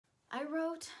I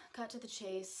wrote Cut to the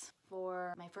Chase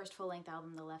for my first full-length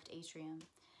album, The Left Atrium,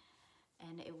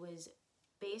 and it was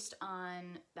based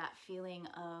on that feeling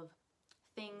of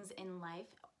things in life,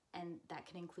 and that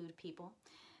can include people,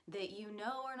 that you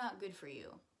know are not good for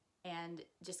you and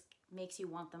just makes you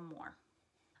want them more.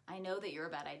 I know that you're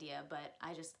a bad idea, but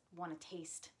I just want to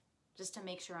taste just to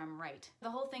make sure I'm right.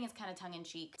 The whole thing is kind of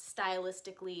tongue-in-cheek,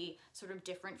 stylistically sort of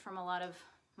different from a lot of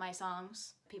my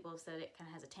songs. People have said it kind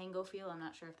of has a tango feel. I'm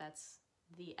not sure if that's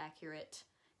the accurate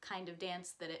kind of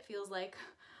dance that it feels like,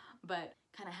 but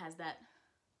kind of has that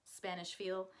Spanish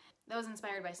feel. That was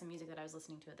inspired by some music that I was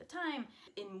listening to at the time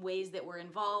in ways that were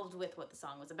involved with what the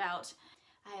song was about.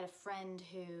 I had a friend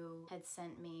who had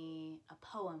sent me a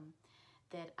poem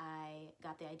that I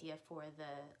got the idea for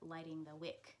the lighting the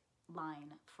wick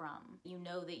line from. You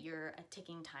know that you're a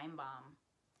ticking time bomb,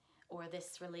 or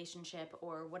this relationship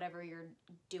or whatever you're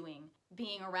doing,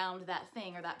 being around that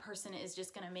thing or that person is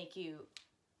just gonna make you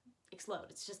explode.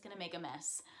 It's just gonna make a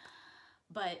mess.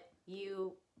 But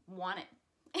you want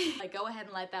it. Like, go ahead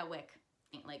and light that wick.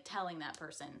 Like telling that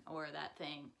person or that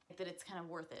thing that it's kind of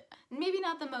worth it. Maybe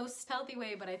not the most healthy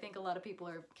way, but I think a lot of people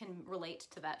can relate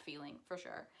to that feeling for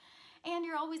sure. And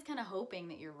you're always kind of hoping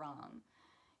that you're wrong.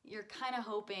 You're kind of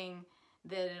hoping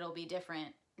that it'll be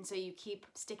different. And so you keep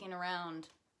sticking around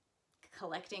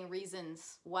collecting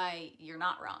reasons why you're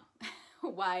not wrong,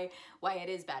 why it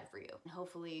is bad for you. And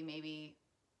hopefully maybe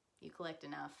you collect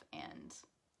enough and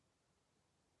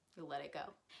you'll let it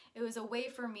go. It was a way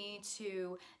for me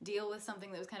to deal with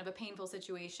something that was kind of a painful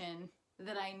situation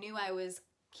that I knew I was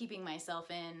keeping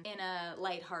myself in a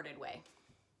lighthearted way.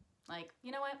 Like,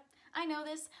 you know what? I know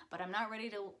this, but I'm not ready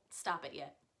to stop it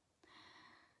yet.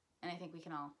 And I think we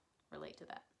can all relate to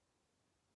that.